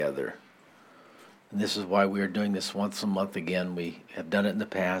together. And this is why we are doing this once a month again. We have done it in the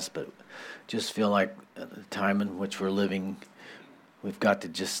past, but just feel like at the time in which we're living, we've got to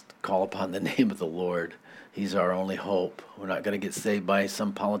just call upon the name of the Lord. He's our only hope. We're not going to get saved by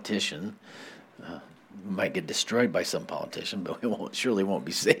some politician. We might get destroyed by some politician, but we surely won't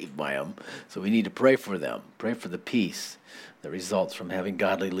be saved by them. So we need to pray for them. Pray for the peace that results from having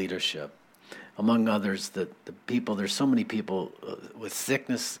godly leadership. Among others, the people, there's so many people with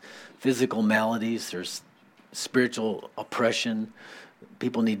sickness, physical maladies, there's spiritual oppression.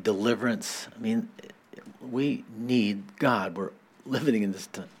 People need deliverance. I mean, we need God. We're living in this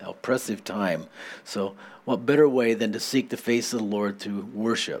oppressive time. So what better way than to seek the face of the Lord through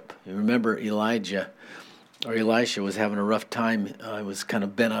worship? You remember Elisha was having a rough time. He was kind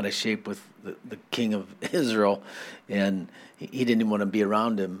of bent out of shape with the king of Israel, and he didn't even want to be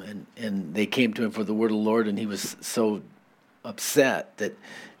around him. And they came to him for the word of the Lord, and he was so upset that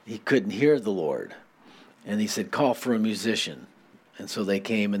he couldn't hear the Lord. And he said, call for a musician. And so they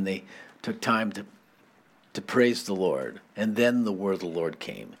came and they took time to praise the Lord. And then the word of the Lord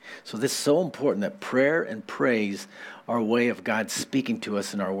came. So this is so important that prayer and praise are a way of God speaking to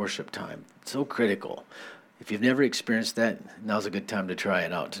us in our worship time. It's so critical. If you've never experienced that, now's a good time to try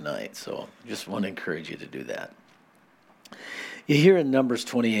it out tonight. So just want to encourage you to do that. Here in Numbers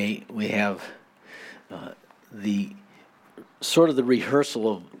 28, we have the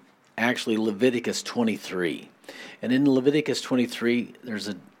rehearsal of actually Leviticus 23. And in Leviticus 23,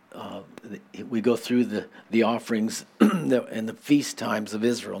 we go through the offerings and the feast times of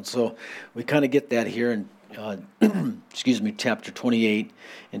Israel. And so we kind of get that here in chapter 28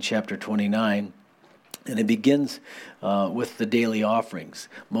 and chapter 29. And it begins with the daily offerings.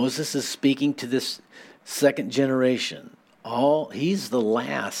 Moses is speaking to this second generation. He's the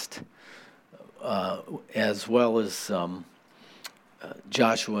last, as well as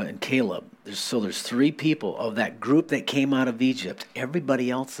Joshua and Caleb. There's three people of that group that came out of Egypt.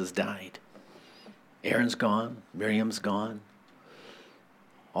 Everybody else has died. Aaron's gone. Miriam's gone.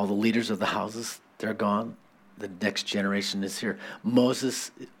 All the leaders of the houses, they're gone. The next generation is here.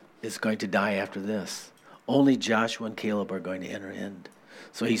 Moses is going to die after this. Only Joshua and Caleb are going to enter in.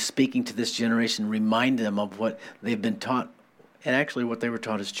 So he's speaking to this generation, reminding them of what they've been taught, and actually what they were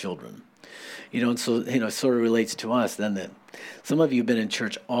taught as children. And so, it sort of relates to us then that some of you have been in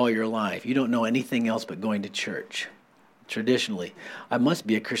church all your life. You don't know anything else but going to church. Traditionally, I must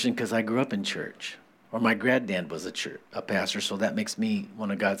be a Christian because I grew up in church. Or my granddad was a pastor, so that makes me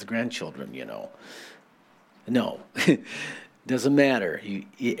one of God's grandchildren, No, doesn't matter.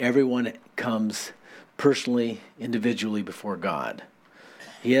 Everyone comes personally, individually before God.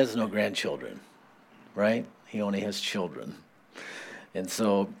 He has no grandchildren, right? He only has children. And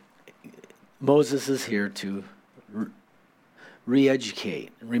so Moses is here to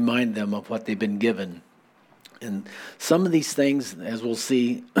re-educate and remind them of what they've been given. And some of these things, as we'll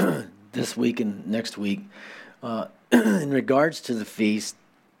see this week and next week, in regards to the feast,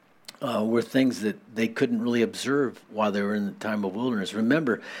 were things that they couldn't really observe while they were in the time of wilderness.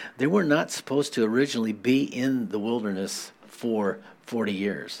 Remember, they were not supposed to originally be in the wilderness for 40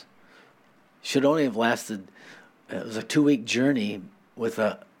 years. Should only have lasted, it was a 2-week journey with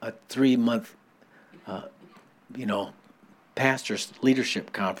a 3-month, pastors'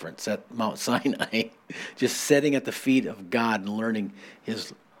 leadership conference at Mount Sinai, just sitting at the feet of God and learning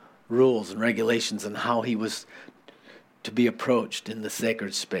his rules and regulations and how he was to be approached in the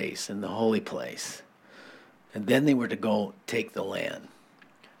sacred space, in the holy place. And then they were to go take the land.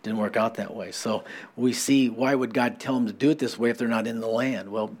 Didn't work out that way. So we see, why would God tell them to do it this way if they're not in the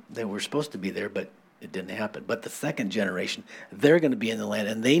land? Well, they were supposed to be there, but it didn't happen. But the second generation, they're going to be in the land,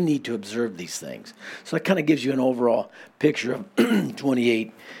 and they need to observe these things. So that kind of gives you an overall picture of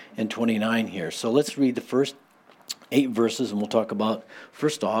 28 and 29 here. So let's read the first 8 verses, and we'll talk about,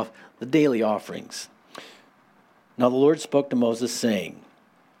 first off, the daily offerings. Now the Lord spoke to Moses, saying,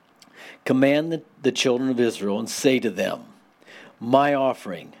 command the children of Israel, and say to them, my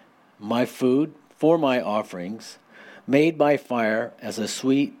offering, my food for my offerings, made by fire as a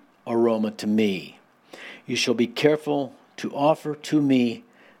sweet aroma to me. You shall be careful to offer to me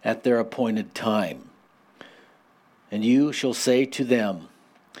at their appointed time. And you shall say to them,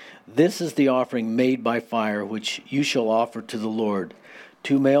 this is the offering made by fire, which you shall offer to the Lord,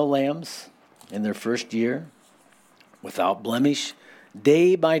 2 male lambs in their first year, without blemish,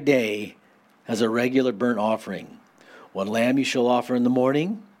 day by day, as a regular burnt offering. 1 lamb you shall offer in the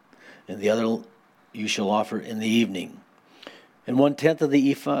morning, and the other you shall offer in the evening. And 1/10 of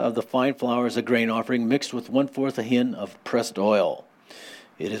the ephah of the fine flour is a grain offering, mixed with 1/4 a hin of pressed oil.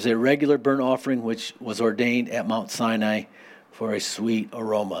 It is a regular burnt offering which was ordained at Mount Sinai for a sweet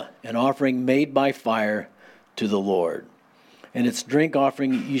aroma, an offering made by fire to the Lord. And its drink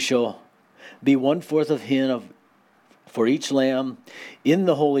offering you shall be 1/4 of hin for each lamb. In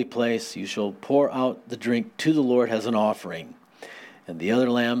the holy place you shall pour out the drink to the Lord as an offering. And the other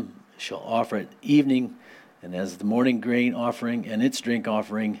lamb shall offer at evening, and as the morning grain offering and its drink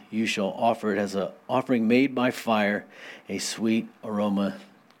offering, you shall offer it as an offering made by fire, a sweet aroma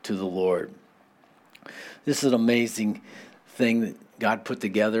to the Lord. This is an amazing thing that God put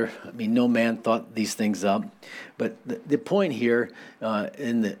together. I mean, no man thought these things up. But the point here,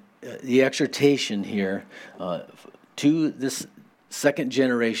 in the exhortation here to this second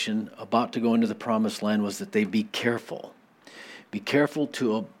generation about to go into the promised land was that they be careful. Be careful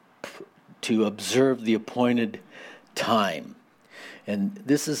to observe the appointed time. And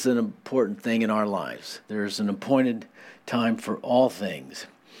this is an important thing in our lives. There's an appointed time for all things.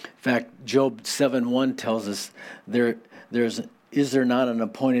 In fact, Job 7:1 tells us, is there not an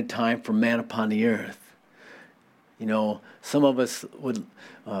appointed time for man upon the earth? You know, some of us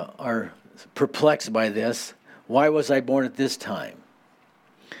are perplexed by this. Why was I born at this time?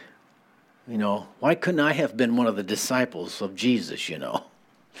 You know, why couldn't I have been one of the disciples of Jesus, you know?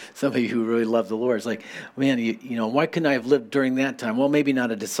 Some of you who really love the Lord, it's like, man, you know, why couldn't I have lived during that time? Well, maybe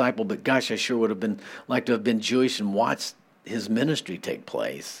not a disciple, but gosh, I sure would have liked to have been Jewish and watched his ministry take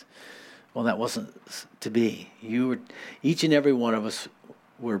place. Well, that wasn't to be. Each and every one of us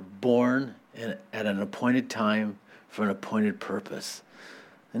were born at an appointed time for an appointed purpose.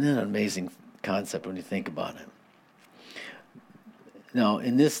 Isn't that an amazing concept when you think about it? Now,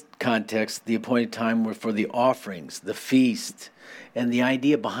 in this context, the appointed time were for the offerings, the feast, and the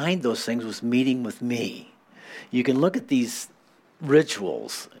idea behind those things was meeting with me. You can look at these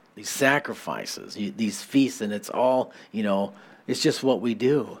rituals, these sacrifices, these feasts, and it's all, you know, it's just what we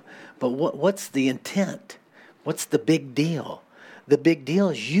do. But what's the intent? What's the big deal? The big deal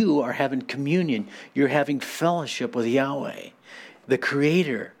is you are having communion. You're having fellowship with Yahweh. The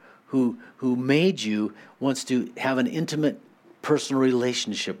Creator who made you wants to have an intimate personal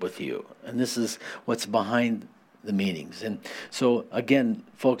relationship with you. And this is what's behind the meanings. And so, again,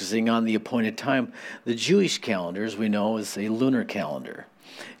 focusing on the appointed time, the Jewish calendar, as we know, is a lunar calendar.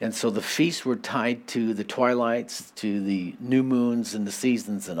 And so the feasts were tied to the twilights, to the new moons and the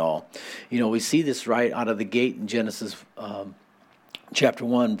seasons and all. You know, we see this right out of the gate in Genesis chapter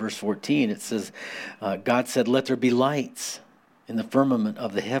 1, verse 14. It says, God said, "Let there be lights in the firmament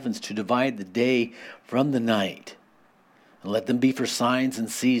of the heavens to divide the day from the night. And let them be for signs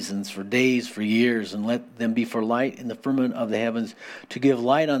and seasons, for days, for years, and let them be for light in the firmament of the heavens to give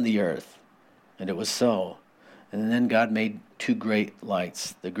light on the earth." And it was so. And then God made two great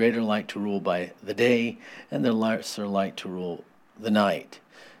lights, the greater light to rule by the day, and the lesser light to rule the night.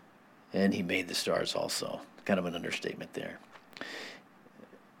 And he made the stars also. Kind of an understatement there.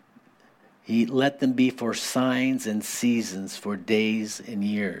 He let them be for signs and seasons, for days and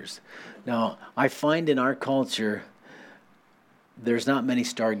years. Now, I find in our culture, there's not many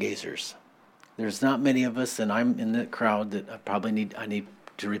stargazers. There's not many of us, and I'm in the crowd that I need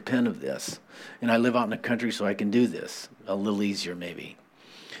to repent of this. And I live out in the country, so I can do this a little easier maybe.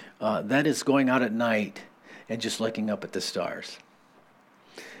 That is going out at night and just looking up at the stars.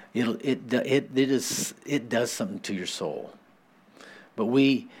 It does something to your soul. But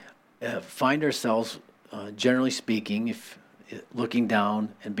we find ourselves, generally speaking, looking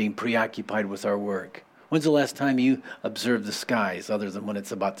down and being preoccupied with our work. When's the last time you observed the skies other than when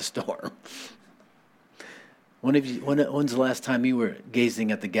it's about to storm? When's the last time you were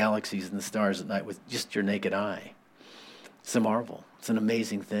gazing at the galaxies and the stars at night with just your naked eye? It's a marvel. It's an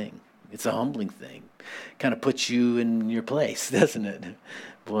amazing thing. It's a humbling thing. Kind of puts you in your place, doesn't it?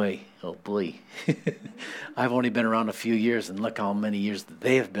 Boy, oh boy. I've only been around a few years, and look how many years that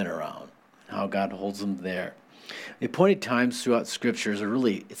they have been around, how God holds them there. The appointed times throughout scriptures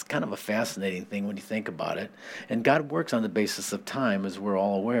it's kind of a fascinating thing when you think about it. And God works on the basis of time, as we're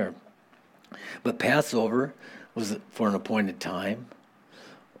all aware. But Passover was for an appointed time.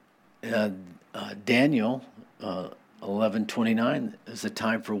 Daniel 11:29 is a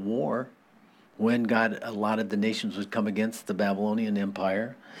time for war, when God allotted the nations would come against the Babylonian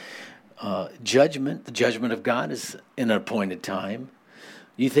Empire. The judgment of God is in an appointed time.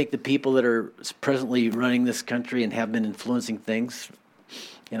 You think the people that are presently running this country and have been influencing things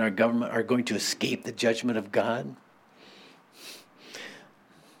in our government are going to escape the judgment of God?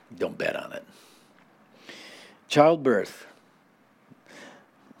 Don't bet on it. Childbirth.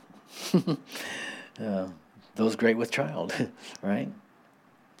 Those great with child, right?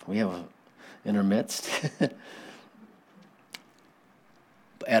 We have in our midst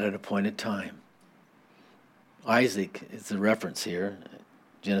at an appointed time. Isaac is a reference here,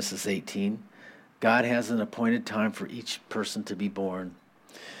 Genesis 18. God has an appointed time for each person to be born.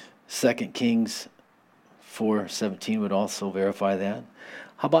 2 Kings 4:17 would also verify that.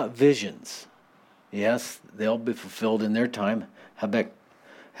 How about visions? Yes, they'll be fulfilled in their time.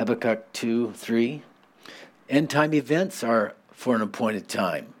 Habakkuk 2:3. End time events are for an appointed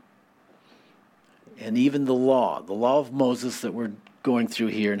time. And even the law of Moses that we're going through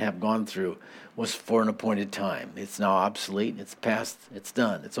here and have gone through, was for an appointed time. It's now obsolete. It's past. It's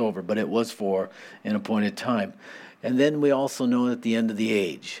done. It's over. But it was for an appointed time. And then we also know at the end of the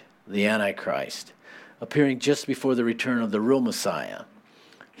age, the Antichrist, appearing just before the return of the real Messiah.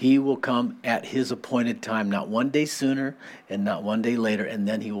 He will come at his appointed time, not one day sooner and not one day later, and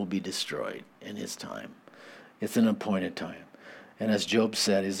then he will be destroyed in his time. It's an appointed time. And as Job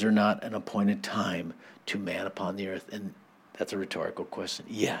said, is there not an appointed time to man upon the earth? And that's a rhetorical question.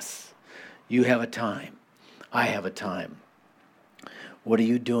 Yes. You have a time. I have a time. What are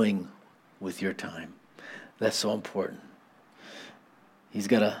you doing with your time? That's so important. He's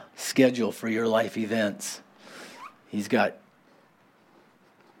got a schedule for your life events. He's got,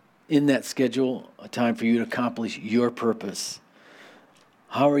 in that schedule, a time for you to accomplish your purpose.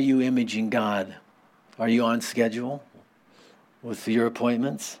 How are you imaging God? Are you on schedule with your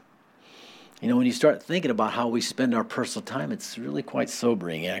appointments? You know, when you start thinking about how we spend our personal time, it's really quite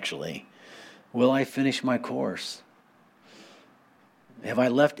sobering, actually. Will I finish my course? Have I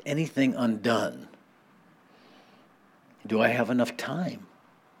left anything undone? Do I have enough time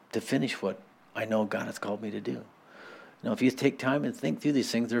to finish what I know God has called me to do? Now, if you take time and think through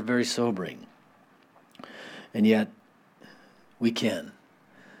these things, they're very sobering. And yet, we can.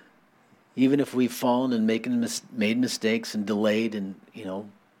 Even if we've fallen and made mistakes and delayed and,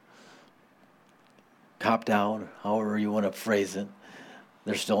 topped out, however you want to phrase it,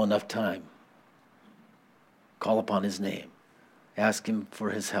 there's still enough time. Call upon his name. Ask him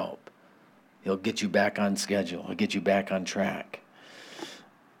for his help. He'll get you back on schedule. He'll get you back on track.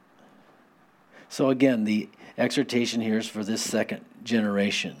 So again, the exhortation here is for this second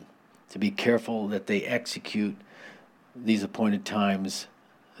generation to be careful that they execute these appointed times,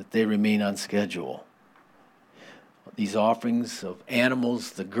 that they remain on schedule. These offerings of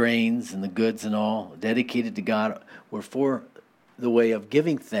animals, the grains and the goods and all, dedicated to God, were for the way of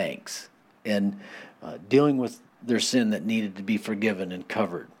giving thanks and dealing with their sin that needed to be forgiven and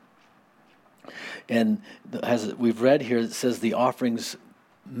covered. And as we've read here, it says the offerings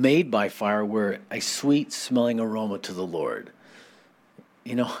made by fire were a sweet-smelling aroma to the Lord.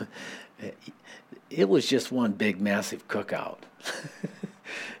 It was just one big, massive cookout.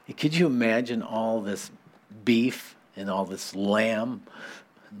 Could you imagine all this beef and all this lamb,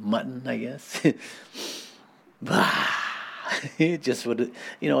 mutton, I guess? It just would,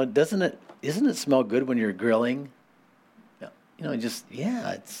 isn't it smell good when you're grilling?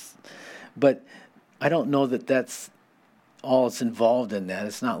 But I don't know that that's all that's involved in that.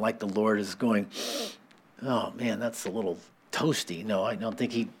 It's not like the Lord is going, oh man, that's a little toasty. No, I don't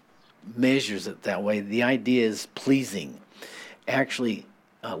think he measures it that way. The idea is pleasing, actually,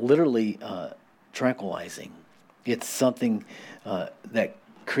 literally tranquilizing. It's something that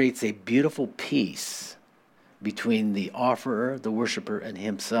creates a beautiful peace between the offerer, the worshiper, and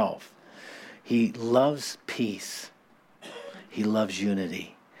himself. He loves peace. He loves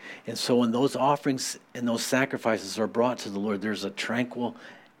unity. And so when those offerings and those sacrifices are brought to the Lord, there's a tranquil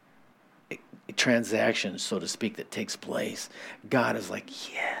transaction, so to speak, that takes place. God is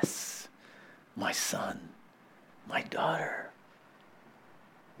like, yes, my son, my daughter,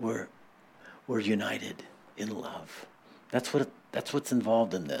 we're united in love. That's what's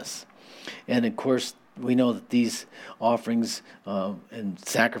involved in this. And of course, we know that these offerings and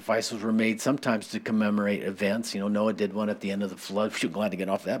sacrifices were made sometimes to commemorate events. Noah did one at the end of the flood. We're glad to get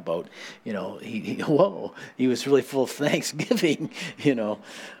off that boat. He was really full of thanksgiving.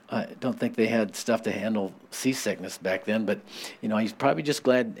 I don't think they had stuff to handle seasickness back then, but he's probably just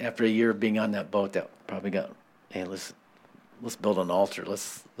glad after a year of being on that boat that probably got, hey, let's build an altar.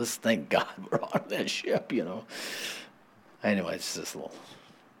 Let's thank God we're on that ship. Anyway, it's just a little.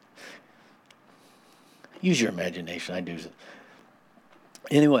 Use your imagination. I do.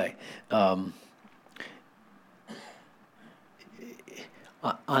 Anyway, on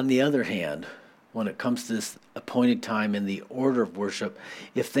the other hand, when it comes to this appointed time in the order of worship,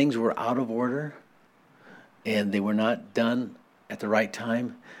 if things were out of order and they were not done at the right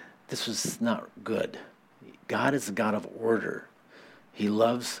time, this was not good. God is a God of order. He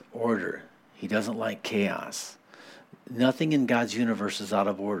loves order. He doesn't like chaos. Nothing in God's universe is out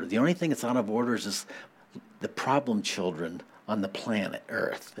of order. The only thing that's out of order is the problem children on the planet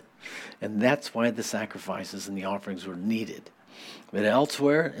Earth. And that's why the sacrifices and the offerings were needed. But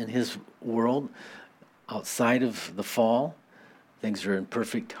elsewhere in his world, outside of the fall, things are in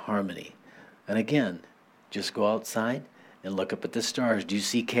perfect harmony. And again, just go outside and look up at the stars. Do you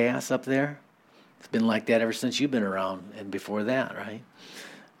see chaos up there? It's been like that ever since you've been around and before that, right?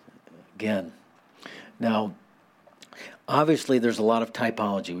 Again. Now, obviously, there's a lot of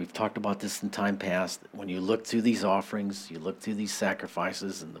typology. We've talked about this in time past. When you look through these offerings, you look through these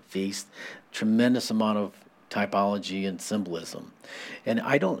sacrifices and the feast, tremendous amount of typology and symbolism. And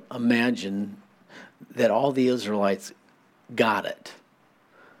I don't imagine that all the Israelites got it.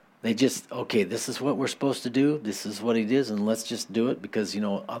 They just, okay, this is what we're supposed to do. This is what it is, and let's just do it because,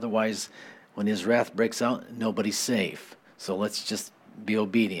 otherwise when his wrath breaks out, nobody's safe. So let's just be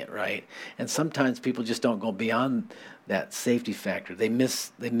obedient, right? And sometimes people just don't go beyond that safety factor. They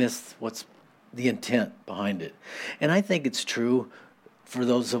miss what's the intent behind it. And I think it's true for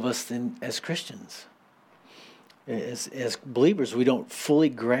those of us as Christians. As believers, we don't fully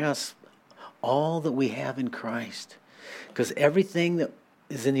grasp all that we have in Christ. Because everything that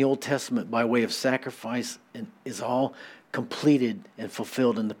is in the Old Testament by way of sacrifice is all completed and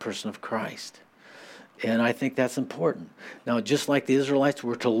fulfilled in the person of Christ. And I think that's important. Now, just like the Israelites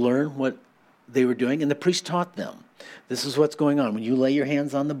were to learn what they were doing, and the priest taught them. This is what's going on. When you lay your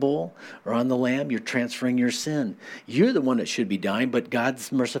hands on the bull or on the lamb, you're transferring your sin. You're the one that should be dying, but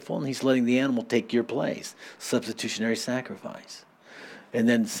God's merciful, and he's letting the animal take your place. Substitutionary sacrifice. And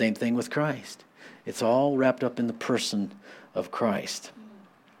then same thing with Christ. It's all wrapped up in the person of Christ.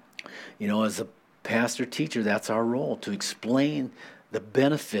 As a pastor teacher, that's our role, to explain the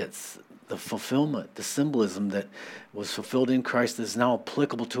benefits, the fulfillment, the symbolism that was fulfilled in Christ that is now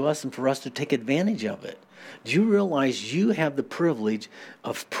applicable to us and for us to take advantage of it. Do you realize you have the privilege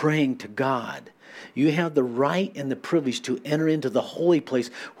of praying to God? You have the right and the privilege to enter into the holy place,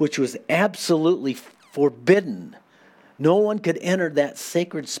 which was absolutely forbidden. No one could enter that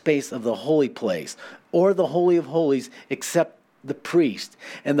sacred space of the holy place or the Holy of Holies except the priest.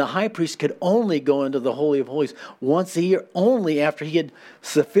 And the high priest could only go into the Holy of Holies once a year, only after he had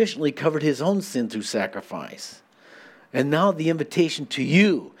sufficiently covered his own sin through sacrifice. And now the invitation to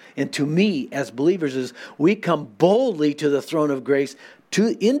you and to me as believers is we come boldly to the throne of grace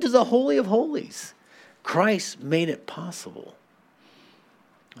into the Holy of Holies. Christ made it possible.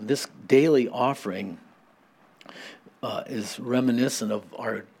 And this daily offering is reminiscent of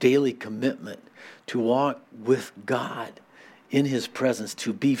our daily commitment to walk with God in his presence,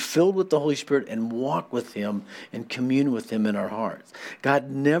 to be filled with the Holy Spirit and walk with him and commune with him in our hearts.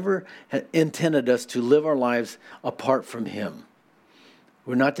 God never intended us to live our lives apart from him.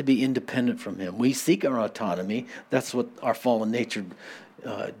 We're not to be independent from him. We seek our autonomy. That's what our fallen nature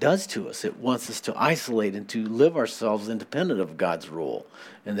does to us. It wants us to isolate and to live ourselves independent of God's rule.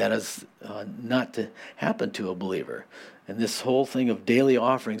 And that is not to happen to a believer. And this whole thing of daily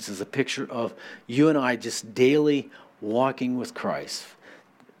offerings is a picture of you and I just daily walking with Christ,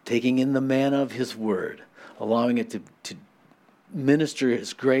 taking in the manna of his word, allowing it to minister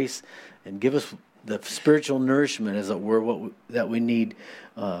his grace and give us the spiritual nourishment, as it were, that we need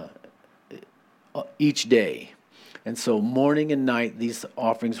each day. And so morning and night, these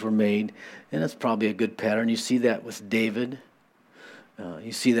offerings were made, and that's probably a good pattern. You see that with David.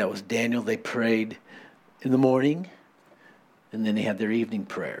 You see that with Daniel. They prayed in the morning, and then they had their evening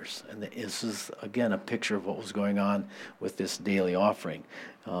prayers. And this is, again, a picture of what was going on with this daily offering.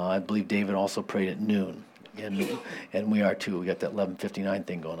 I believe David also prayed at noon, and we are too. We got that 11:59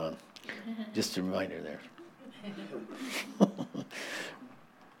 thing going on. Just a reminder there.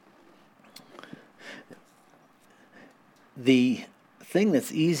 The thing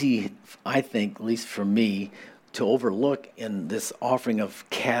that's easy, I think, at least for me, to overlook in this offering of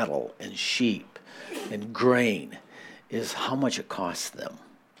cattle and sheep and grain is how much it costs them.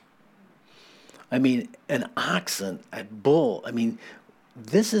 I mean, an oxen, a bull,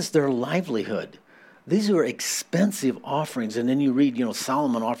 this is their livelihood. These are expensive offerings. And then you read,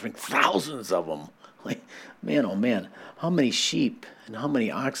 Solomon offering thousands of them. Like, man, oh man, how many sheep and how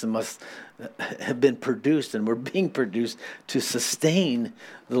many oxen must have been produced and were being produced to sustain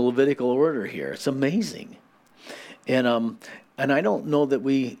the Levitical order here. It's amazing. And I don't know that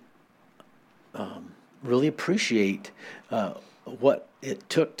we really appreciate what it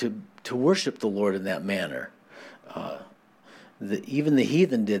took to worship the Lord in that manner. Even the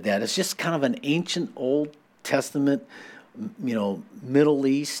heathen did that. It's just kind of an ancient Old Testament, Middle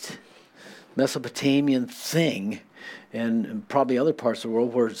East, Mesopotamian thing, and probably other parts of the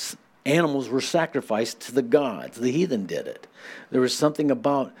world where animals were sacrificed to the gods. The heathen did it. There was something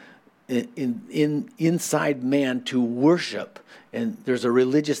about inside man to worship, and there's a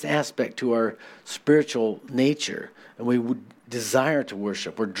religious aspect to our spiritual nature, and we would desire to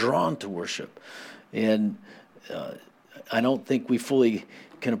worship. We're drawn to worship, and I don't think we fully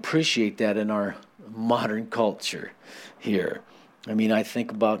can appreciate that in our modern culture here. I mean, I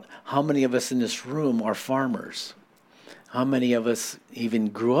think about how many of us in this room are farmers. How many of us even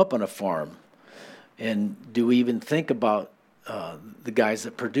grew up on a farm? And do we even think about the guys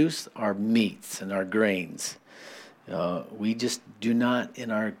that produce our meats and our grains? We just do not, in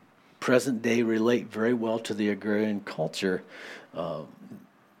our present day, relate very well to the agrarian culture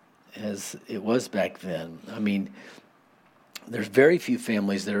as it was back then. I mean, there's very few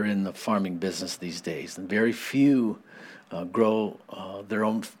families that are in the farming business these days, and very few grow their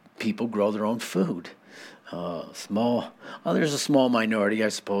own food. There's a small minority, I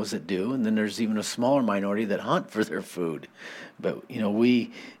suppose, that do, and then there's even a smaller minority that hunt for their food. But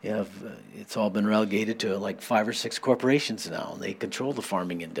we have it's all been relegated to like 5 or 6 corporations now, and they control the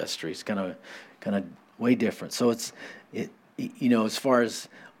farming industry. It's kind of way different. So it's as far as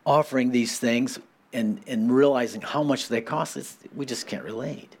offering these things and realizing how much they cost, we just can't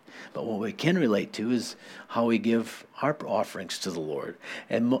relate. But what we can relate to is how we give our offerings to the Lord,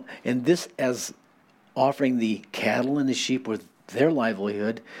 and this as offering the cattle and the sheep with their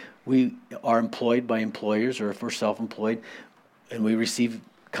livelihood. We are employed by employers, or if we're self-employed, and we receive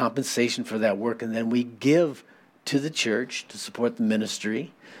compensation for that work, and then we give to the church to support the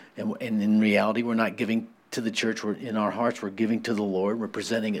ministry. And in reality, we're not giving to the church. In our hearts, we're giving to the Lord. We're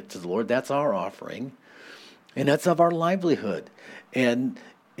presenting it to the Lord. That's our offering, and that's of our livelihood. And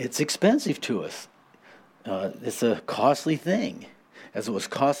it's expensive to us. It's a costly thing. As it was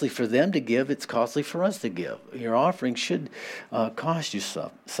costly for them to give, it's costly for us to give. Your offering should cost you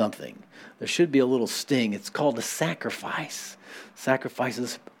something. There should be a little sting. It's called a sacrifice.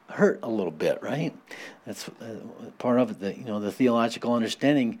 Sacrifices hurt a little bit, right? That's part of it. The theological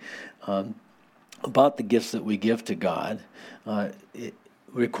understanding about the gifts that we give to God. It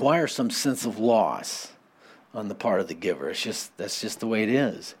requires some sense of loss on the part of the giver. That's just the way it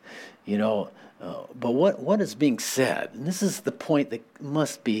is, But what is being said, and this is the point that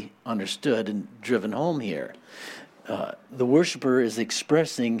must be understood and driven home here. The worshiper is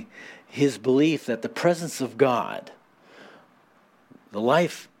expressing his belief that the presence of God, the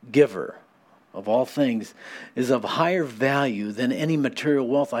life giver of all things, is of higher value than any material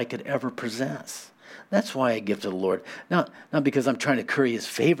wealth I could ever possess. That's why I give to the Lord. Not because I'm trying to curry his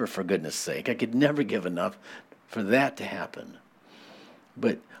favor, for goodness sake. I could never give enough for that to happen.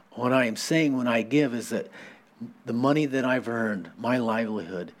 But what I am saying when I give is that the money that I've earned, my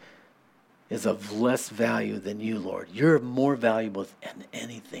livelihood, is of less value than you, Lord. You're more valuable than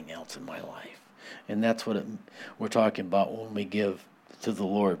anything else in my life. And that's what we're talking about when we give to the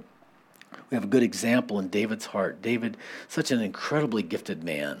Lord. We have a good example in David's heart. David, such an incredibly gifted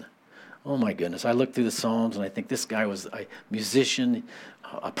man. Oh my goodness. I look through the Psalms and I think this guy was a musician,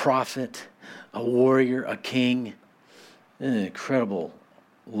 a prophet, a warrior, a king. An incredible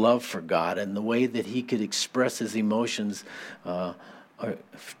love for God, and the way that he could express his emotions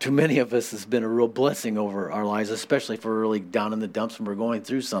to many of us has been a real blessing over our lives, especially if we're really down in the dumps and we're going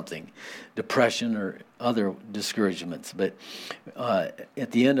through something, depression or other discouragements. But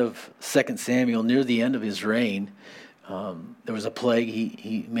at the end of 2 Samuel, near the end of his reign, there was a plague.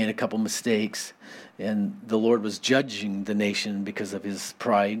 He made a couple mistakes, and the Lord was judging the nation because of his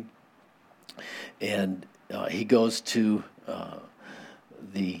pride. And he goes to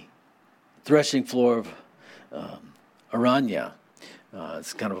the threshing floor of Araunah.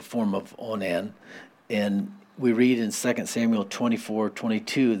 It's kind of a form of Onan. And we read in 2 Samuel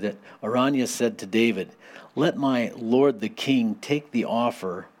 24:22 that Araunah said to David, "Let my lord the king take and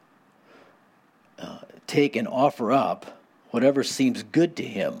offer up whatever seems good to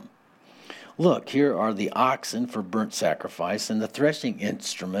him. Look, here are the oxen for burnt sacrifice, and the threshing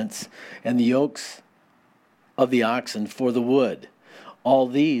instruments, and the yokes of the oxen for the wood. All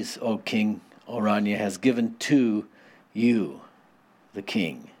these, O King Araunah, has given to you, the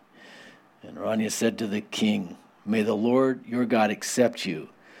king." And Araunah said to the king, "May the Lord your God accept you."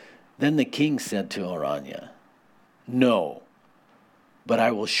 Then the king said to Araunah, "No, but I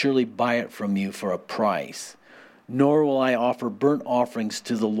will surely buy it from you for a price. Nor will I offer burnt offerings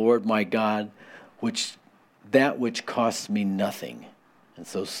to the Lord my God, which costs me nothing." And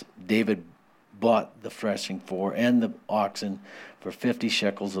so David bought the threshing floor and the oxen for 50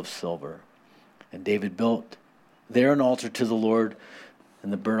 shekels of silver. And David built there an altar to the Lord,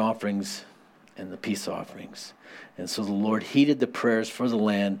 and the burnt offerings and the peace offerings. And so the Lord heeded the prayers for the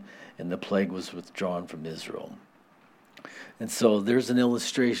land, and the plague was withdrawn from Israel. And so there's an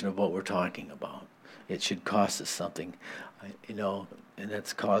illustration of what we're talking about. It should cost us something, and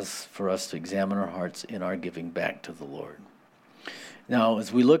that's cause for us to examine our hearts in our giving back to the Lord. Now,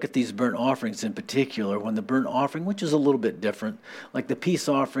 as we look at these burnt offerings in particular, when the burnt offering, which is a little bit different, like the peace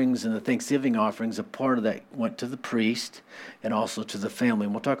offerings and the Thanksgiving offerings, a part of that went to the priest and also to the family.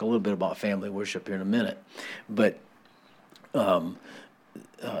 And we'll talk a little bit about family worship here in a minute. But when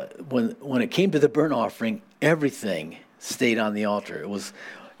it came to the burnt offering, everything stayed on the altar. It was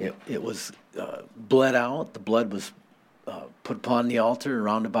bled out. The blood was put upon the altar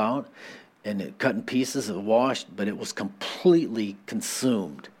around about, and it cut in pieces. It was washed, but it was completely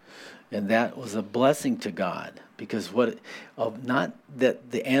consumed, and that was a blessing to God, because not that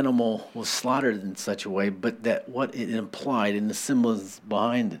the animal was slaughtered in such a way, but that what it implied in the symbols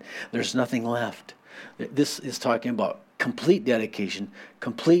behind it. There's nothing left. This is talking about complete dedication,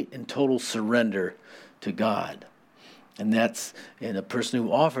 complete and total surrender to God. And a person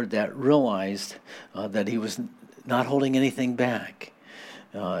who offered that realized that he was not holding anything back.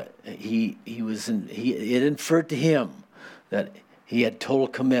 It inferred to him that he had total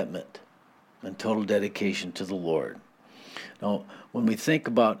commitment and total dedication to the Lord. Now, when we think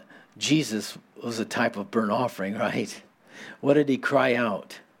about Jesus was a type of burnt offering, right? What did he cry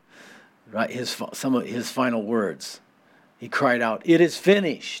out? Right, some of his final words. He cried out, "It is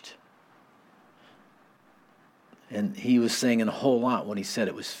finished." And he was saying a whole lot when he said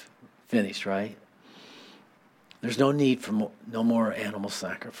it was finished, right? There's no need for no more animal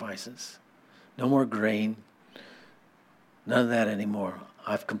sacrifices, no more grain, none of that anymore.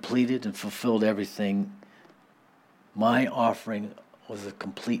 I've completed and fulfilled everything. My offering was a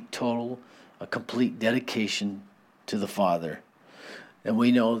complete dedication to the Father. And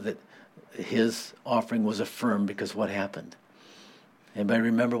we know that his offering was affirmed because what happened? Anybody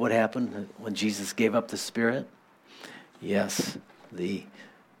remember what happened when Jesus gave up the Spirit? Yes, the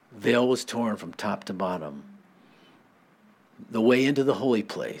veil was torn from top to bottom. The way into the holy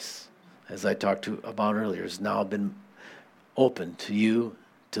place, as I talked about earlier, has now been open to you,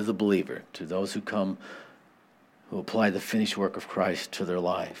 to the believer, to those who come, who apply the finished work of Christ to their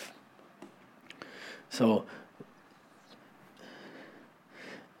life. So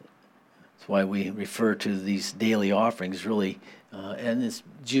that's why we refer to these daily offerings, really, and as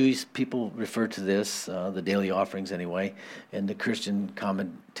Jewish people refer to this, the daily offerings anyway, and the Christian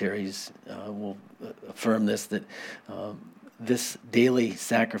commentaries will affirm this, that this daily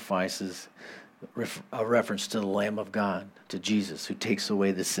sacrifice is a reference to the Lamb of God, to Jesus, who takes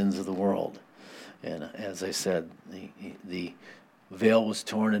away the sins of the world. And as I said, the veil was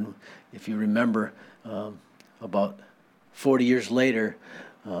torn, and if you remember, about 40 years later,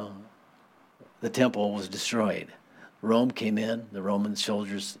 the temple was destroyed. Rome came in, the Roman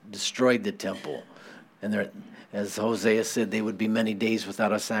soldiers destroyed the temple. And there, as Hosea said, they would be many days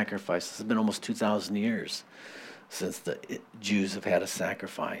without a sacrifice. It's been almost 2,000 years since the Jews have had a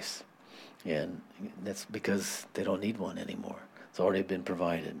sacrifice. And that's because they don't need one anymore. It's already been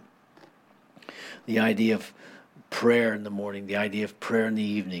provided. The idea of prayer in the morning, the idea of prayer in the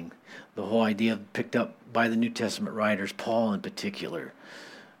evening, the whole idea picked up by the New Testament writers, Paul in particular.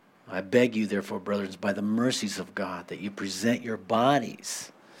 I beg you, therefore, brothers, by the mercies of God, that you present your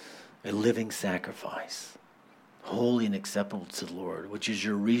bodies a living sacrifice, holy and acceptable to the Lord, which is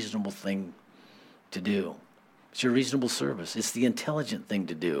your reasonable thing to do. It's your reasonable service. It's the intelligent thing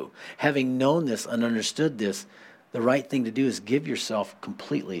to do. Having known this and understood this, the right thing to do is give yourself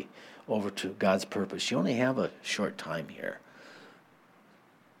completely over to God's purpose. You only have a short time here.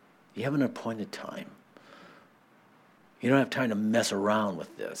 You have an appointed time. You don't have time to mess around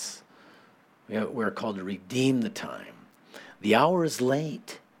with this. We're called to redeem the time. The hour is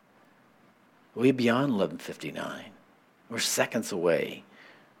late. Way beyond 11:59. We're seconds away.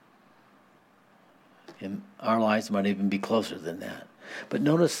 And our lives might even be closer than that. But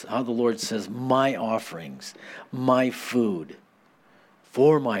notice how the Lord says, my offerings, my food,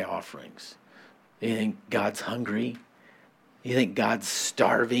 for my offerings. You think God's hungry? You think God's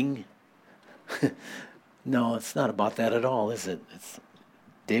starving? No, it's not about that at all, is it?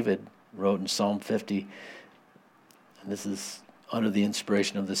 David wrote in Psalm 50, and this is under the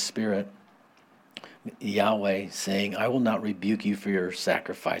inspiration of the Spirit, Yahweh saying, I will not rebuke you for your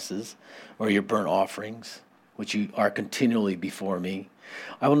sacrifices or your burnt offerings, which you are continually before me.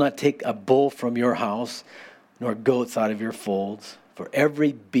 I will not take a bull from your house, nor goats out of your folds, for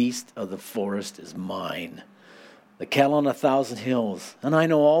every beast of the forest is mine. The cattle on 1,000 hills, and I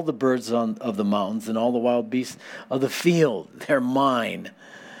know all the birds of the mountains and all the wild beasts of the field. They're mine.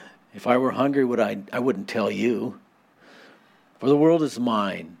 If I were hungry, I wouldn't tell you. For the world is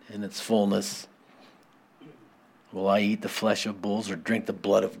mine in its fullness. Will I eat the flesh of bulls or drink the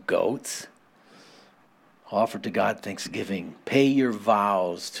blood of goats? Offer to God thanksgiving. Pay your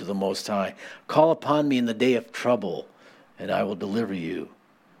vows to the Most High. Call upon me in the day of trouble, and I will deliver you.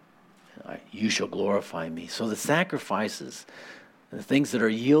 You shall glorify me. So the sacrifices, the things that are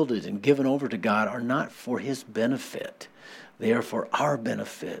yielded and given over to God are not for his benefit. They are for our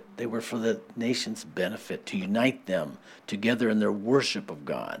benefit. They were for the nation's benefit, to unite them together in their worship of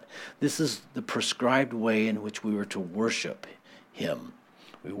God. This is the prescribed way in which we were to worship him.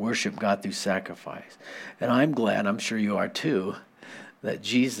 We worship God through sacrifice. And I'm glad, I'm sure you are too, that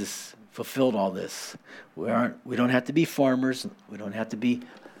Jesus fulfilled all this. We don't have to be farmers. We don't have to be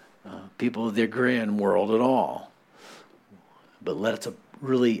people of the agrarian world at all. But let us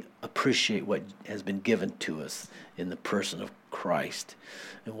really appreciate what has been given to us in the person of Christ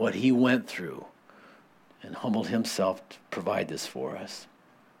and what he went through and humbled himself to provide this for us.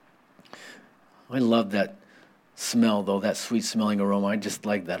 I love that smell, though, that sweet smelling aroma. I just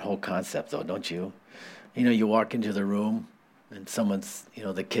like that whole concept, though, don't you? You know, you walk into the room and someone's,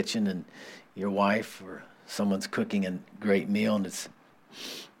 the kitchen, and your wife or someone's cooking a great meal, and it's,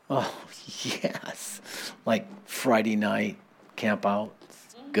 oh, yes, like Friday night camp out.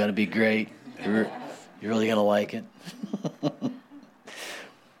 It's going to be great. You're really going to like it.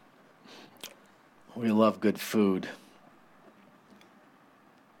 We love good food.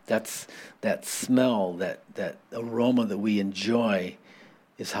 That's that smell, that aroma that we enjoy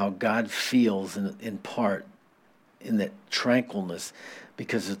is how God feels in part, in that tranquilness,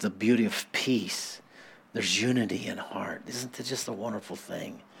 because of the beauty of peace. There's unity in heart. Isn't it just a wonderful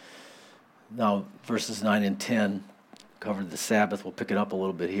thing? Now, verses 9 and 10 covered the Sabbath. We'll pick it up a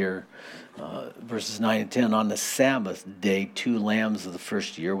little bit here. Verses 9 and 10, on the Sabbath day, 2 lambs of the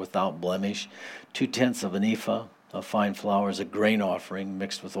first year without blemish, 2/10 of an ephah of fine flour is a grain offering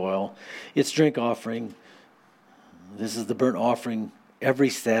mixed with oil. Its drink offering, this is the burnt offering every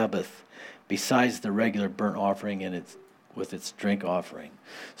Sabbath, besides the regular burnt offering and with its drink offering.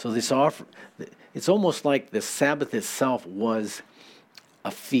 So it's almost like the Sabbath itself was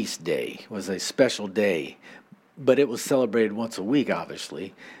a feast day, was a special day, but it was celebrated once a week,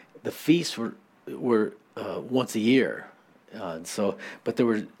 obviously. The feasts were once a year. But there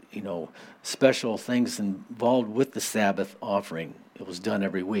were, special things involved with the Sabbath offering. It was done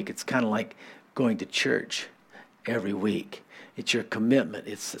every week. It's kind of like going to church every week. It's your commitment.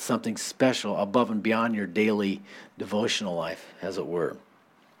 It's something special above and beyond your daily devotional life, as it were.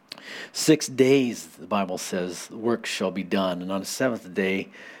 6 days, the Bible says, work shall be done. And on the seventh day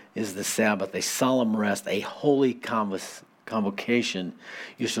is the Sabbath, a solemn rest, a holy convocation.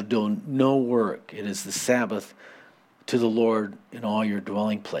 You shall do no work. It is the Sabbath to the Lord in all your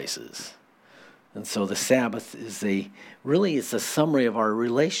dwelling places. And so the Sabbath is it's a summary of our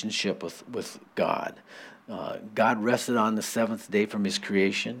relationship with God. God rested on the seventh day from his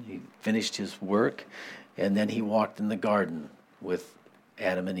creation. He finished his work, and then he walked in the garden with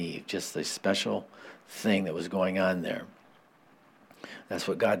Adam and Eve. Just a special thing that was going on there. That's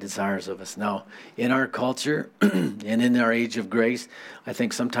what God desires of us. Now, in our culture and in our age of grace, I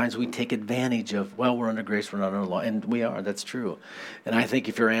think sometimes we take advantage of, we're under grace, we're not under law. And we are, that's true. And I think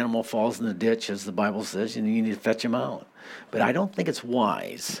if your animal falls in the ditch, as the Bible says, you need to fetch him out. But I don't think it's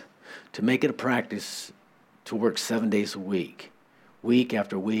wise to make it a practice to work 7 days a week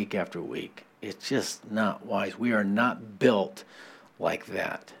after week after week. It's just not wise. We are not built like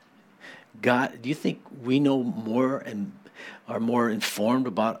that. God, do you think we know more and are more informed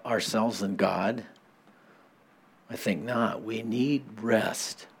about ourselves than God? I think not. We need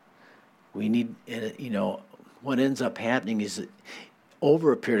rest. We need, what ends up happening is that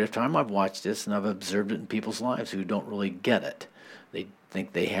over a period of time, I've watched this and I've observed it in people's lives who don't really get it. They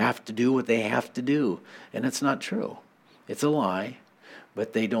think they have to do what they have to do, and it's not true. It's a lie,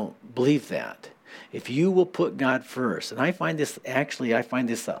 but they don't believe that. If you will put God first, and I find this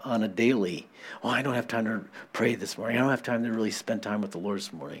on a daily, I don't have time to pray this morning. I don't have time to really spend time with the Lord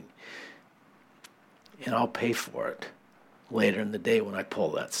this morning. And I'll pay for it later in the day when I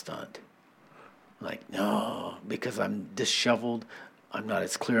pull that stunt. Like, no, because I'm disheveled. I'm not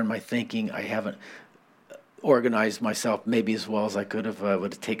as clear in my thinking. I haven't organized myself maybe as well as I could if I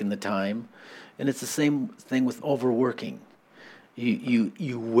would have taken the time. And it's the same thing with overworking.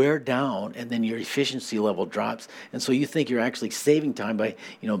 You wear down, and then your efficiency level drops, and so you think you're actually saving time by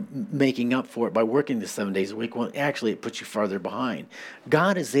making up for it by working the 7 days a week. Well, actually, it puts you farther behind.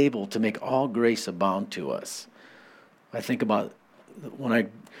 God is able to make all grace abound to us. I think about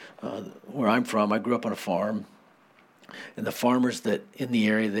where I'm from. I grew up on a farm, and the farmers that in the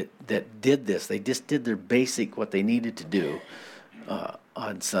area that did this, they just did their basic what they needed to do.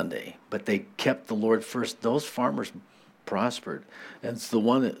 on Sunday, but they kept the Lord first. Those farmers prospered. And it's the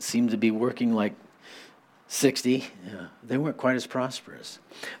one that seemed to be working like 60, they weren't quite as prosperous.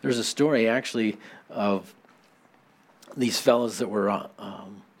 There's a story actually of these fellows that were, I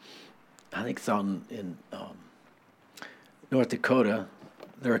think it's out in North Dakota.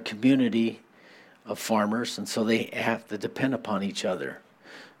 They're a community of farmers, and so they have to depend upon each other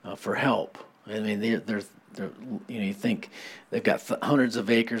for help. I mean, they're you think they've got hundreds of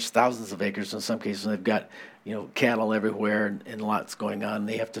acres, thousands of acres in some cases, and they've got cattle everywhere and lots going on.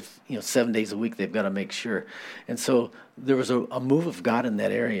 They have to 7 days a week they've got to make sure. And so there was a move of God in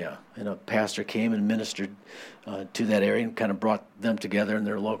that area, and a pastor came and ministered to that area and kind of brought them together in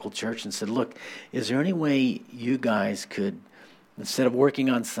their local church and said, look, is there any way you guys could, instead of working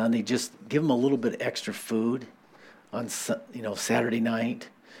on Sunday, just give them a little bit extra food on Saturday night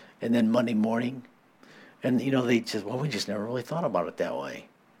and then Monday morning? And, they just, we just never really thought about it that way.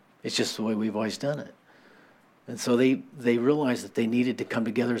 It's just the way we've always done it. And so they realized that they needed to come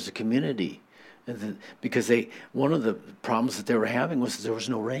together as a community. Because one of the problems that they were having was there was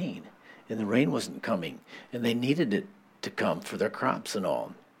no rain. And the rain wasn't coming. And they needed it to come for their crops and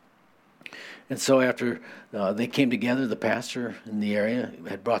all. And so after they came together, the pastor in the area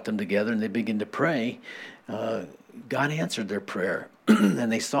had brought them together, and they began to pray. God answered their prayer,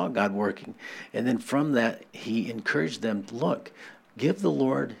 and they saw God working. And then from that, he encouraged them, look, give the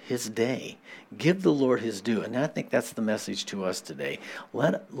Lord his day. Give the Lord his due. And I think that's the message to us today.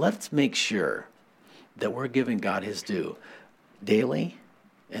 Let's make sure that we're giving God his due daily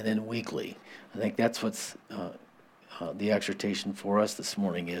and then weekly. I think that's what's the exhortation for us this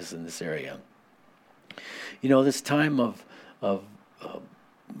morning is in this area. This time of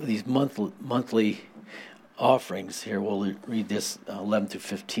these monthly offerings here, we'll read this 11 through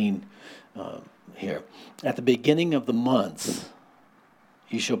 15 here. At the beginning of the months,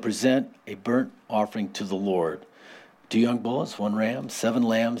 you shall present a burnt offering to the Lord. 2 young bullocks, 1 ram, 7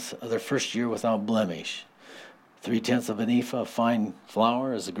 lambs of their first year without blemish. 3/10 of an ephah of fine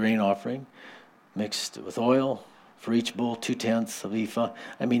flour as a grain offering, mixed with oil. For each bull, 2/10 of ephah.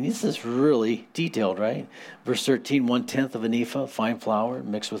 I mean, this is really detailed, right? Verse 13, 1/10 of an ephah, fine flour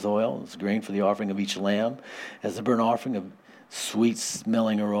mixed with oil, as grain for the offering of each lamb, as a burnt offering of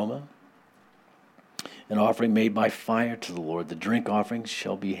sweet-smelling aroma. An offering made by fire to the Lord. The drink offering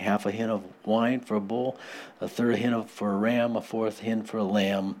shall be half a hin of wine for a bull, a third hin for a ram, a fourth hin for a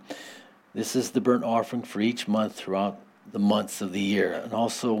lamb. This is the burnt offering for each month throughout the months of the year. And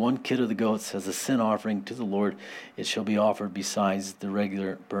also 1 kid of the goats as a sin offering to the Lord. It shall be offered besides the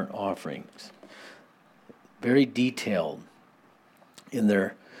regular burnt offerings. Very detailed in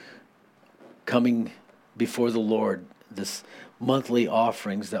their coming before the Lord, this monthly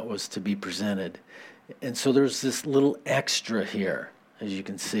offerings that was to be presented. And so there's this little extra here, as you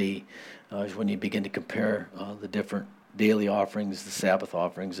can see, when you begin to compare the different daily offerings, the Sabbath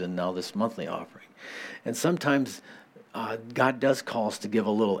offerings, and now this monthly offering. And sometimes God does call us to give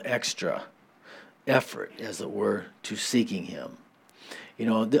a little extra effort, as it were, to seeking him.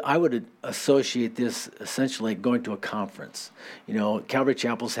 I would associate this essentially going to a conference. Calvary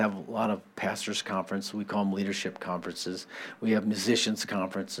Chapels have a lot of pastors' conferences. We call them leadership conferences. We have musicians'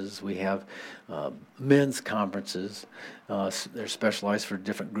 conferences. We have men's conferences. They're specialized for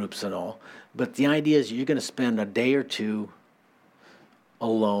different groups and all. But the idea is you're going to spend a day or two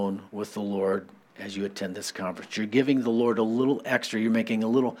alone with the Lord as you attend this conference. You're giving the Lord a little extra. You're making a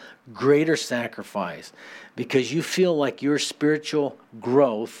little greater sacrifice because you feel like your spiritual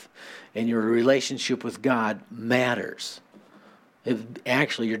growth and your relationship with God matters.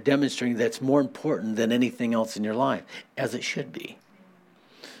 Actually, you're demonstrating that's more important than anything else in your life, as it should be.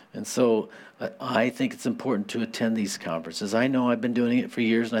 And so I think it's important to attend these conferences. I know I've been doing it for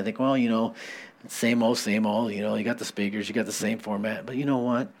years, and I think, same old, you got the speakers, you got the same format. But you know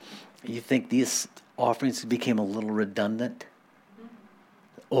what? You think these offerings became a little redundant?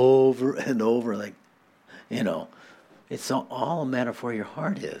 Over and over, it's all a matter of where your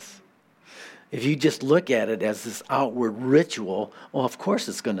heart is. If you just look at it as this outward ritual, well, of course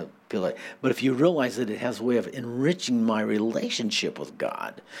it's going to feel like, but if you realize that it has a way of enriching my relationship with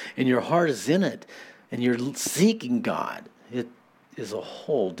God, and your heart is in it, and you're seeking God, it is a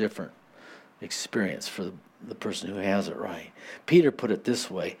whole different experience for the person who has it right. Peter put it this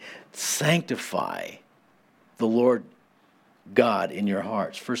way: sanctify the Lord God in your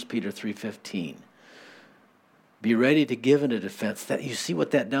hearts. 1 Peter 3:15. Be ready to give in a defense. That you see what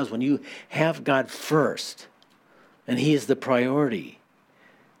that does when you have God first, and he is the priority,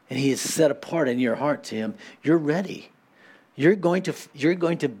 and he is set apart in your heart to him. You're ready. You're going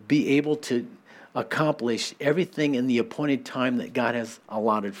to be able to accomplish everything in the appointed time that God has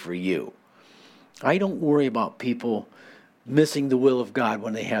allotted for you. I don't worry about people missing the will of God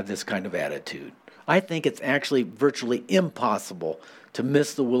when they have this kind of attitude. I think it's actually virtually impossible to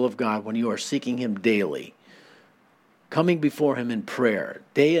miss the will of God when you are seeking Him daily, coming before Him in prayer,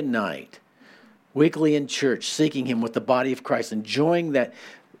 day and night, weekly in church, seeking Him with the body of Christ, enjoying that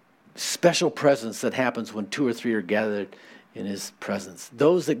special presence that happens when 2 or 3 are gathered in His presence.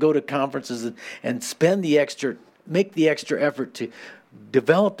 Those that go to conferences and spend the extra, make the extra effort to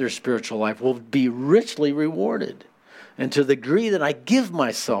develop their spiritual life will be richly rewarded. And to the degree that I give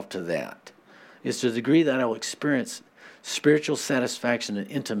myself to that is to the degree that I will experience spiritual satisfaction and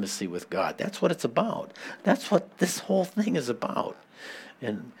intimacy with God. That's what it's about. That's what this whole thing is about.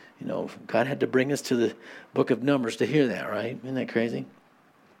 And, God had to bring us to the book of Numbers to hear that, right? Isn't that crazy?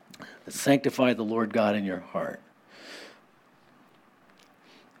 Sanctify the Lord God in your heart.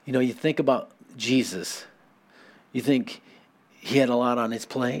 You think about Jesus. You think He had a lot on His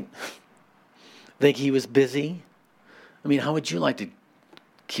plate? Think He was busy? I mean, how would you like to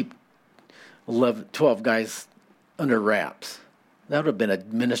keep 12 guys under wraps? That would have been a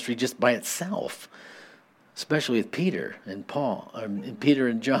ministry just by itself, especially with Peter and Paul, and Peter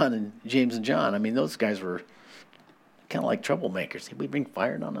and John and James and John. I mean, those guys were kind of like troublemakers. Did we bring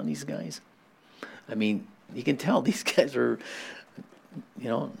fire down on these guys? I mean, you can tell these guys are,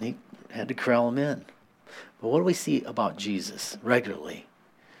 he had to corral them in. But what do we see about Jesus regularly?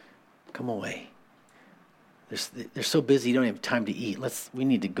 Come away. They're so busy, you don't have time to eat. We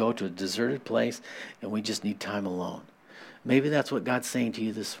need to go to a deserted place, and we just need time alone. Maybe that's what God's saying to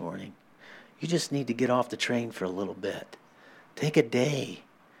you this morning. You just need to get off the train for a little bit. Take a day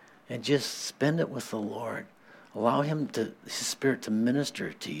and just spend it with the Lord. Allow His Spirit to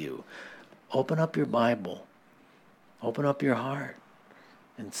minister to you. Open up your Bible. Open up your heart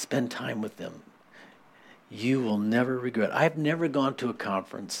and spend time with Him. You will never regret. I've never gone to a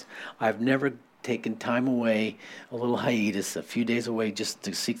conference. I've never taken time away, a little hiatus, a few days away just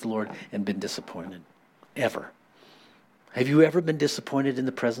to seek the Lord and been disappointed. Ever. Have you ever been disappointed in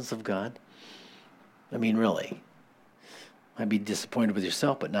the presence of God? I mean, really. Might be disappointed with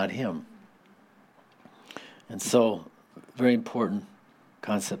yourself, but not Him. And so, very important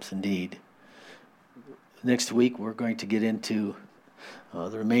concepts indeed. Next week, we're going to get into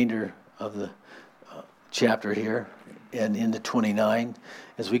the remainder of the chapter here and into 29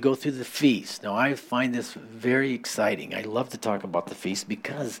 as we go through the feast. Now, I find this very exciting. I love to talk about the feast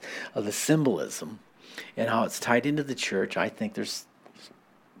because of the symbolism and how it's tied into the church. I think there's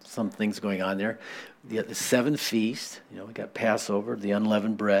some things going on there. The 7 feasts, we got Passover, the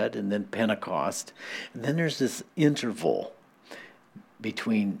unleavened bread, and then Pentecost. And then there's this interval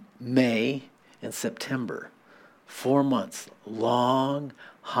between May and September. 4 months, long,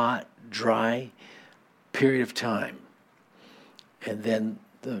 hot, dry period of time. And then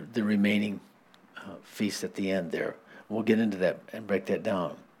the remaining feast at the end there. We'll get into that and break that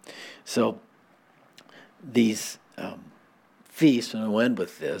down. So these feasts, and we'll end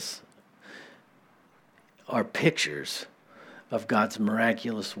with this, are pictures of God's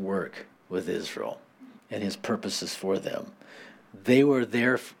miraculous work with Israel and His purposes for them. They were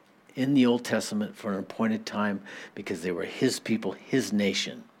there in the Old Testament for an appointed time because they were His people, His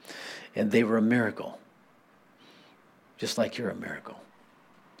nation, and they were a miracle, just like you're a miracle.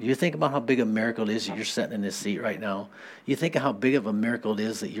 Do you think about how big a miracle it is that you're sitting in this seat right now? You think of how big of a miracle it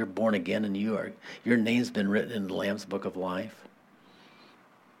is that you're born again and your name's been written in the Lamb's Book of Life?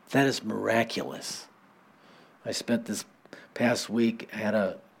 That is miraculous. I spent this past week, I had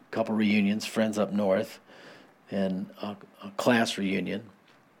a couple reunions, friends up north, and a class reunion.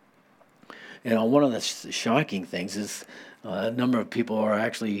 And one of the shocking things is a number of people are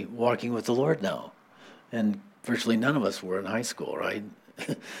actually walking with the Lord now. And virtually none of us were in high school, right?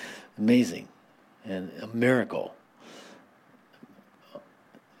 Amazing. And a miracle.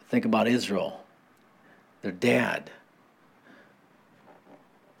 Think about Israel. Their dad,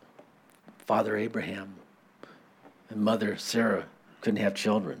 Father Abraham, and Mother Sarah couldn't have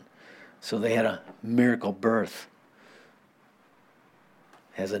children. So they had a miracle birth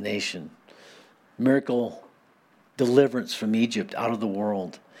as a nation. Miracle deliverance from Egypt out of the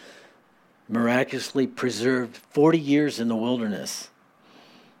world. Miraculously preserved 40 years in the wilderness.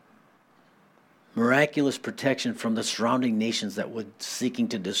 Miraculous protection from the surrounding nations that were seeking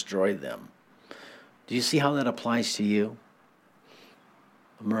to destroy them. Do you see how that applies to you?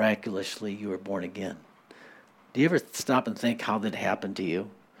 Miraculously, you were born again. Do you ever stop and think how that happened to you?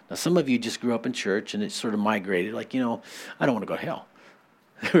 Now, some of you just grew up in church and it sort of migrated. Like, I don't want to go to hell.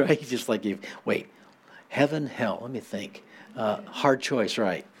 Right? Just like wait, heaven, hell. Let me think. Hard choice,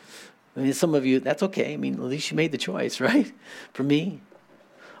 right? I mean, some of you, that's okay. I mean, at least you made the choice, right? For me,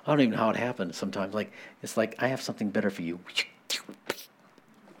 I don't even know how it happened sometimes. It's like, I have something better for you.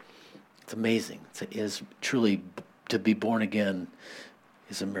 It's amazing. It is truly, to be born again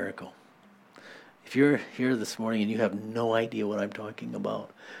is a miracle. If you're here this morning and you have no idea what I'm talking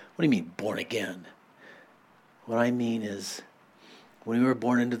about, what do you mean born again? What I mean is, when we were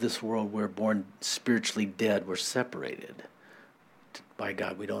born into this world, we're born spiritually dead. We're separated by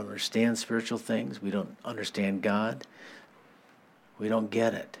God. We don't understand spiritual things. We don't understand God. We don't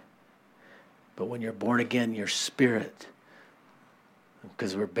get it. But when you're born again, your spirit,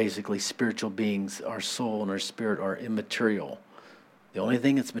 because we're basically spiritual beings, our soul and our spirit are immaterial. The only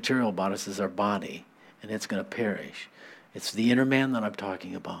thing that's material about us is our body, and it's going to perish. It's the inner man that I'm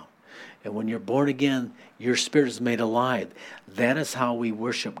talking about. And when you're born again, your spirit is made alive. That is how we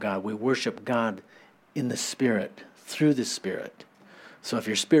worship God. We worship God in the Spirit, through the Spirit. So if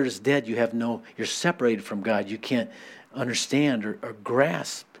your spirit is dead, you're separated from God. You can't understand or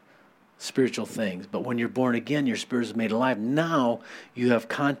grasp spiritual things. But when you're born again, your spirit is made alive. Now you have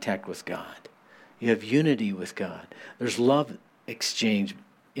contact with God. You have unity with God. There's love exchange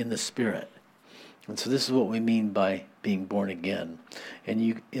in the Spirit. And so this is what we mean by being born again.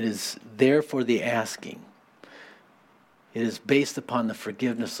 And it is there for the asking. It is based upon the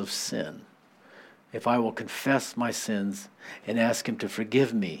forgiveness of sin. If I will confess my sins and ask him to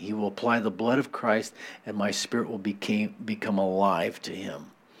forgive me, he will apply the blood of Christ, and my spirit will become alive to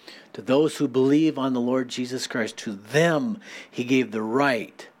him. To those who believe on the Lord Jesus Christ, to them he gave the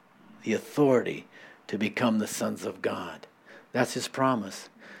right, the authority to become the sons of God. That's his promise.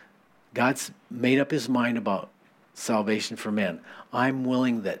 God's made up his mind about salvation for men. I'm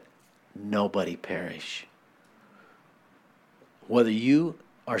willing that nobody perish. Whether you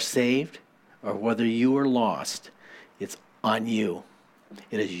are saved or whether you are lost, it's on you.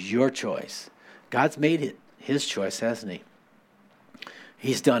 It is your choice. God's made it his choice, hasn't he?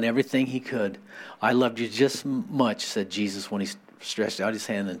 He's done everything he could. I loved you just much, said Jesus when he stretched out his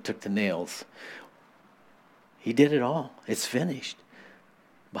hand and took the nails. He did it all. It's finished.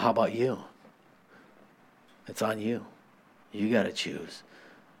 But how about you? It's on you. You got to choose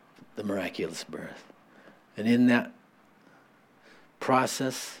the miraculous birth. And in that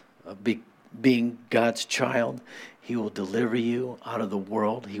process of being God's child, he will deliver you out of the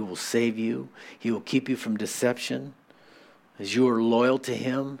world. He will save you. He will keep you from deception. As you are loyal to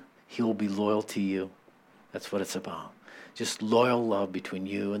him, he will be loyal to you. That's what it's about. Just loyal love between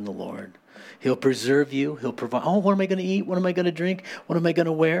you and the Lord. He'll preserve you. He'll provide. Oh, what am I going to eat? What am I going to drink? What am I going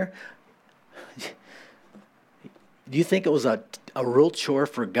to wear? Do you think it was a real chore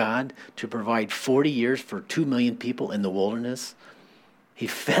for God to provide 40 years for 2 million people in the wilderness? He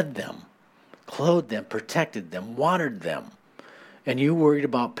fed them, clothed them, protected them, watered them. And you worried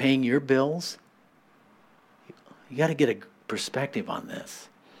about paying your bills? You got to get a perspective on this.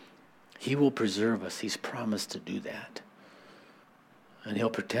 He will preserve us. He's promised to do that. And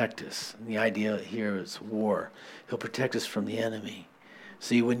he'll protect us. And the idea here is war. He'll protect us from the enemy.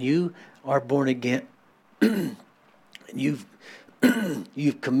 See, when you are born again, and you've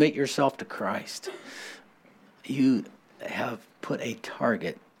commit yourself to Christ, you have put a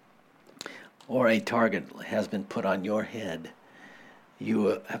target, or a target has been put on your head.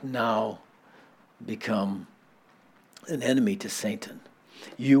 You have now become an enemy to Satan.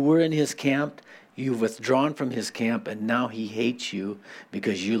 You were in his camp. You've withdrawn from his camp, and now he hates you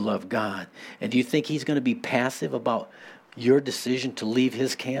because you love God. And do you think he's going to be passive about your decision to leave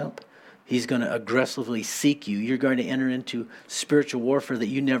his camp? He's going to aggressively seek you. You're going to enter into spiritual warfare that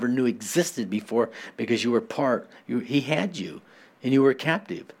you never knew existed before because you were he had you, and you were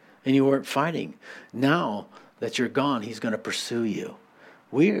captive, and you weren't fighting. Now that you're gone, he's going to pursue you.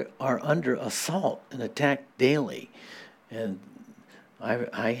 We are under assault and attack daily. And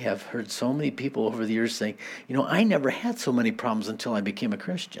I have heard so many people over the years saying, I never had so many problems until I became a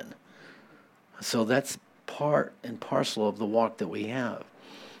Christian. So that's part and parcel of the walk that we have.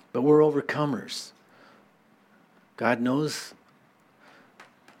 But we're overcomers. God knows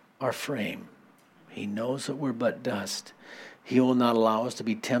our frame. He knows that we're but dust. He will not allow us to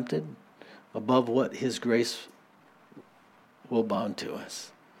be tempted above what his grace will bound to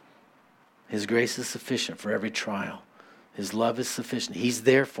us. His grace is sufficient for every trial. His love is sufficient. He's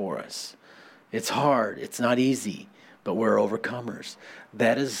there for us. It's hard. It's not easy, but we're overcomers.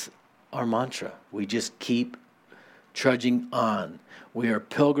 That is our mantra. We just keep trudging on. We are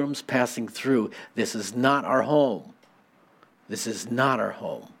pilgrims passing through. This is not our home. This is not our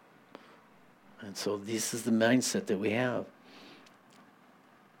home. And so this is the mindset that we have.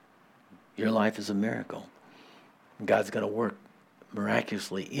 Your life is a miracle. God's going to work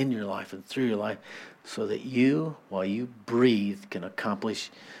miraculously in your life and through your life so that you, while you breathe, can accomplish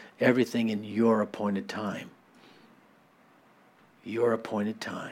everything in your appointed time. Your appointed time.